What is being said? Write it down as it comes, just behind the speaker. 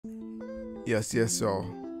Yes, y'all.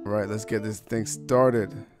 All right, let's get this thing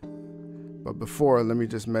started. But before, let me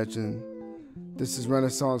just mention, this is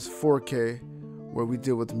Renaissance4k, where we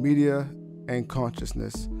deal with media and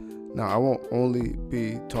consciousness. Now, I won't only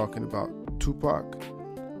be talking about Tupac.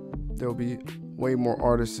 There'll be way more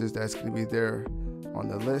artists that's going to be there on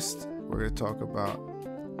the list. We're going to talk about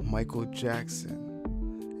Michael Jackson.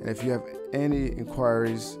 And if you have any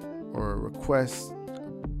inquiries or requests,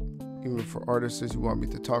 even for artists you want me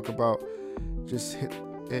to talk about, just hit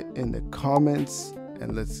it in the comments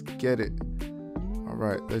and let's get it. All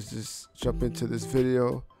right, let's just jump into this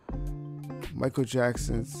video. Michael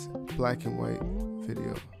Jackson's black and white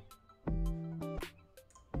video.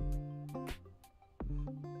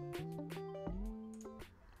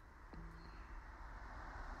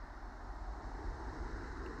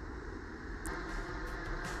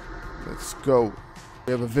 Let's go.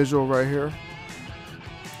 We have a visual right here.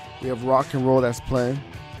 We have rock and roll that's playing.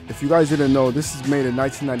 If you guys didn't know, this is made in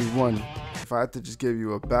 1991. If I had to just give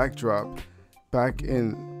you a backdrop, back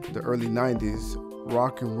in the early 90s,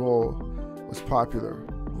 rock and roll was popular.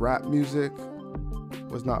 Rap music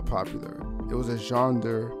was not popular. It was a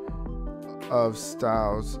genre of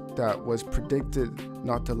styles that was predicted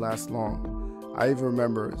not to last long. I even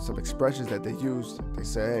remember some expressions that they used. They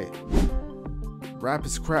say, hey, rap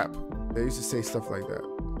is crap. They used to say stuff like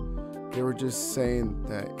that. They were just saying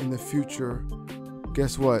that in the future,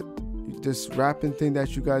 guess what? This rapping thing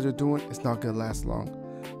that you guys are doing, it's not gonna last long.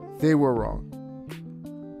 They were wrong.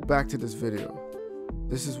 Back to this video.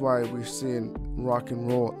 This is why we're seeing rock and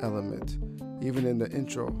roll element, even in the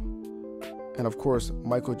intro. And of course,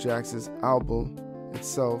 Michael Jackson's album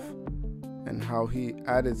itself and how he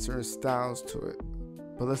added certain styles to it.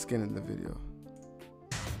 But let's get into the video.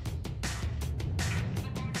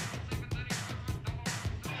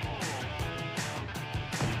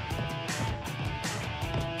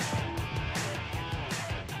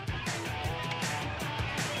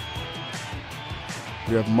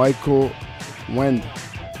 We have Michael Wend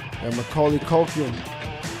and Macaulay Culkin.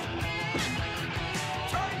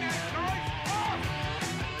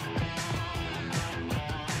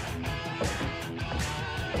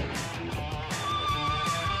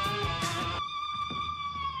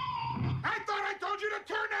 I thought I told you to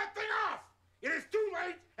turn that thing off! It is too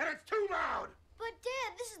late and it's too loud! But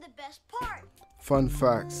Dad, this is the best part. Fun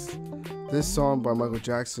facts. This song by Michael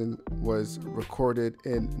Jackson was recorded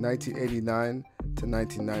in 1989 to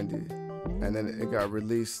 1990, and then it got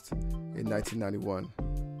released in 1991.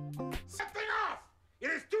 That thing off! It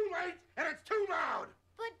is too late and it's too loud!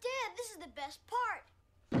 But Dad, this is the best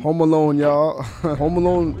part. Home Alone, y'all. Home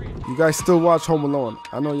Alone. You guys still watch Home Alone?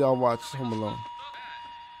 I know y'all watch Home Alone.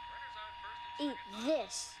 Eat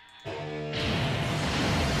this.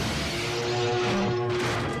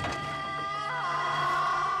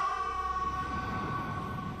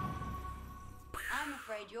 I'm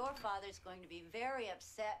afraid your father's going to be very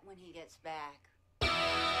upset when he gets back.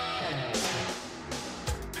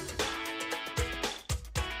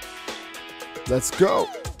 Let's go.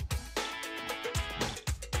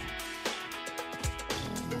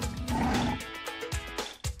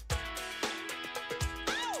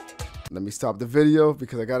 Let me stop the video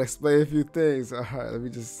because I gotta explain a few things. All right, let me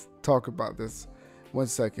just talk about this 1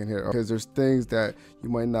 second here, because there's things that you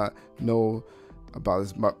might not know about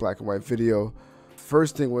this black and white video.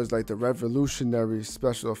 First thing was like the revolutionary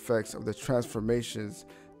special effects of the transformations,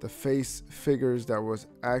 the face figures that was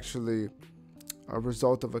actually a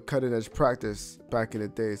result of a cutting-edge practice back in the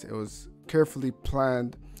days. It was carefully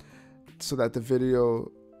planned so that the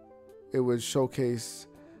video, it would showcase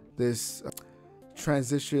this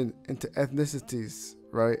transition into ethnicities,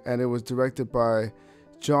 right? And it was directed by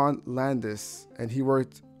John Landis, and he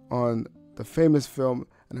worked on the famous film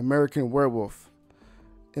An American Werewolf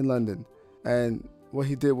in London. And what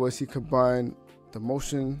he did was he combined the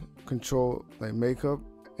motion control, like makeup,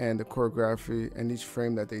 and the choreography, and each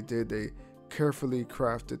frame that they did, they carefully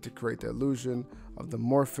crafted to create the illusion of the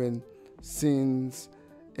morphing scenes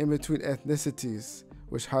in between ethnicities,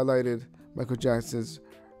 which highlighted Michael Jackson's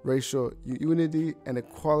racial unity and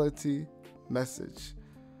equality message.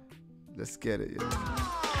 Let's get it. Yeah.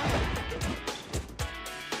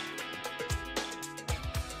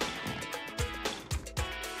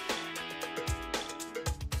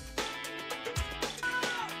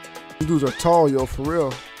 Dudes are tall, yo, for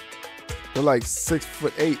real. They're like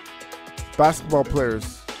 6'8" basketball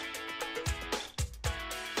players.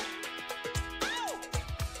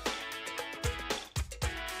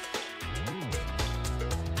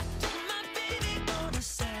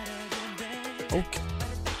 Okay.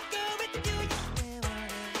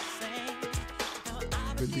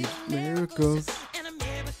 Believe miracles.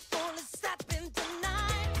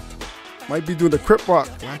 Might be doing the crip walk.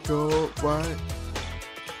 Black or white.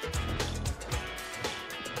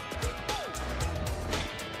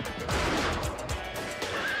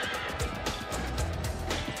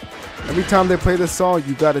 Every time they play this song,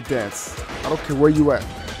 you gotta dance. I don't care where you at.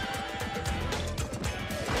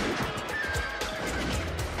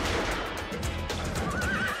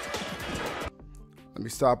 Let me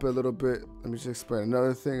stop it a little bit. Let me just explain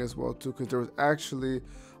another thing as well too, because there was actually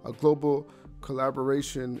a global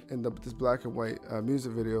collaboration in this black and white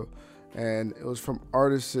music video, and it was from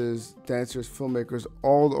artists, dancers, filmmakers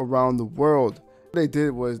all around the world. What they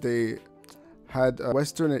did was they had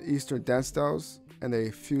Western and Eastern dance styles, and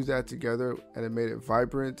they fused that together, and it made it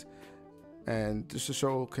vibrant, and just to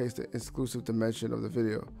showcase the exclusive dimension of the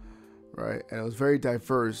video, right? And it was very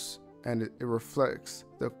diverse, and it reflects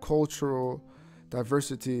the cultural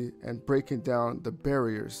diversity and breaking down the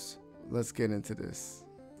barriers. Let's get into this.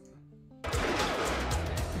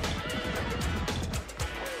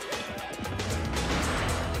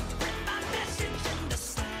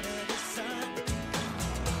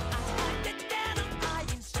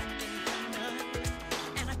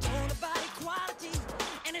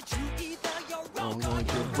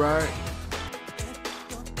 Right.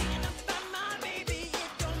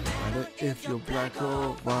 Matter if you're black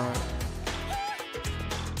or white.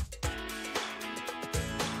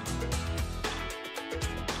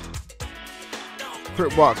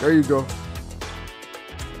 Crip walk, there you go.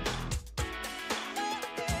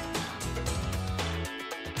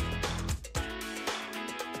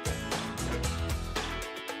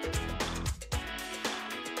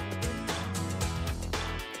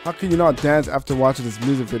 How can you not dance after watching this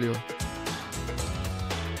music video?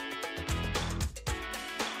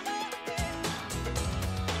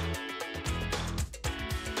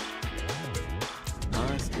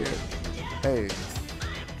 Nice, good. Hey.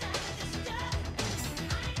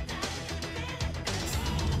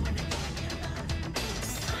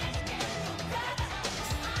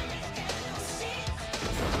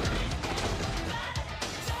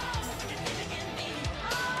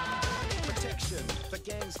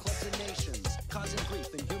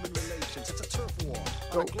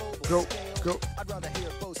 Go, go. I'd rather hear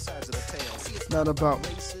both sides of the tale. See, it's not about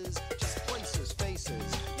races, just places,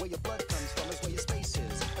 faces. Where your blood comes from is where your space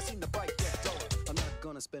is. I've seen the bright get duller. I'm not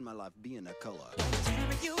gonna spend my life being a color.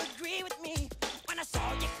 You agree with me when I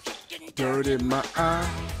saw you kicking dirt in my eye.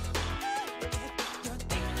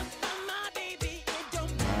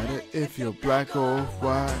 Matter if you're black or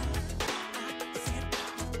white.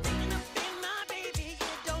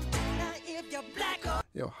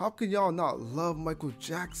 Yo, how can y'all not love Michael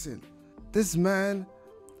Jackson? This man,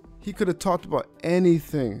 he could have talked about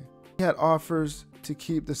anything. He had offers to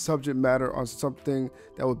keep the subject matter on something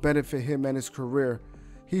that would benefit him and his career.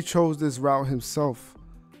 He chose this route himself,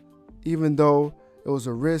 even though it was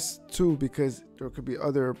a risk too, because there could be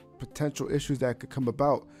other potential issues that could come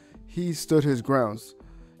about. He stood his grounds.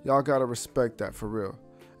 Y'all gotta respect that for real.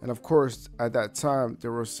 And of course, at that time,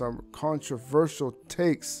 there were some controversial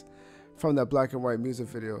takes from that black and white music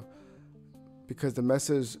video, because the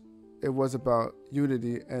message, it was about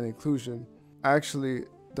unity and inclusion. Actually,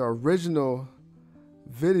 the original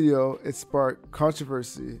video, it sparked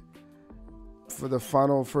controversy. For the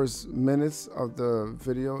final first minutes of the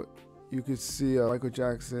video, you could see Michael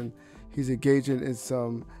Jackson, he's engaging in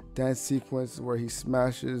some dance sequence where he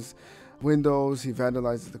smashes windows, he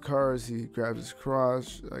vandalizes the cars, he grabs his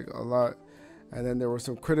crotch, like a lot. And then there was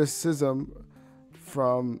some criticism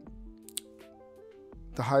from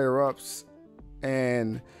the higher ups,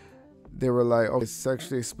 and they were like, oh, it's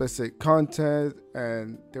sexually explicit content,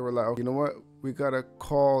 and they were like, oh, you know what, we gotta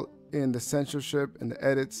call in the censorship and the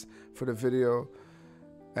edits for the video.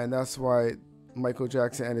 And that's why Michael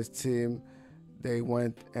Jackson and his team, they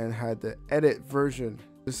went and had the edit version.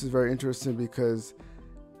 This is very interesting because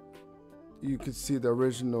you could see the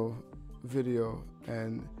original video,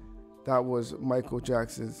 and that was Michael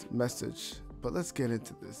Jackson's message. But let's get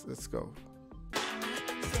into this. Let's go.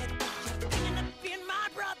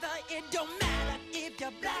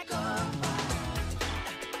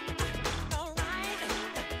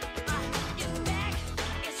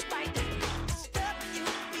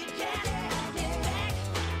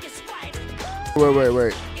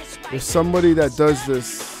 Wait. There's somebody that does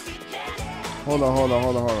this. Hold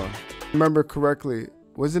on. Remember correctly,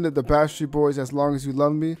 wasn't it the Backstreet Boys, As Long As You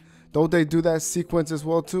Love Me? Don't they do that sequence as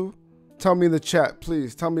well too? Tell me in the chat,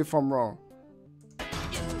 please. Tell me if I'm wrong.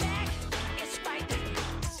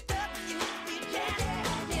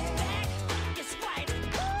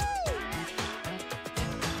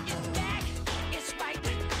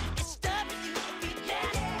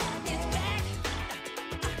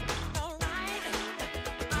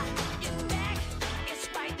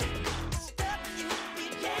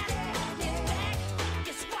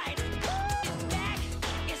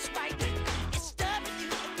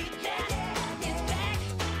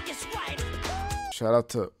 Shout out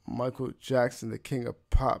to Michael Jackson, the king of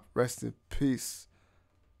pop. Rest in peace.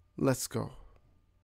 Let's go.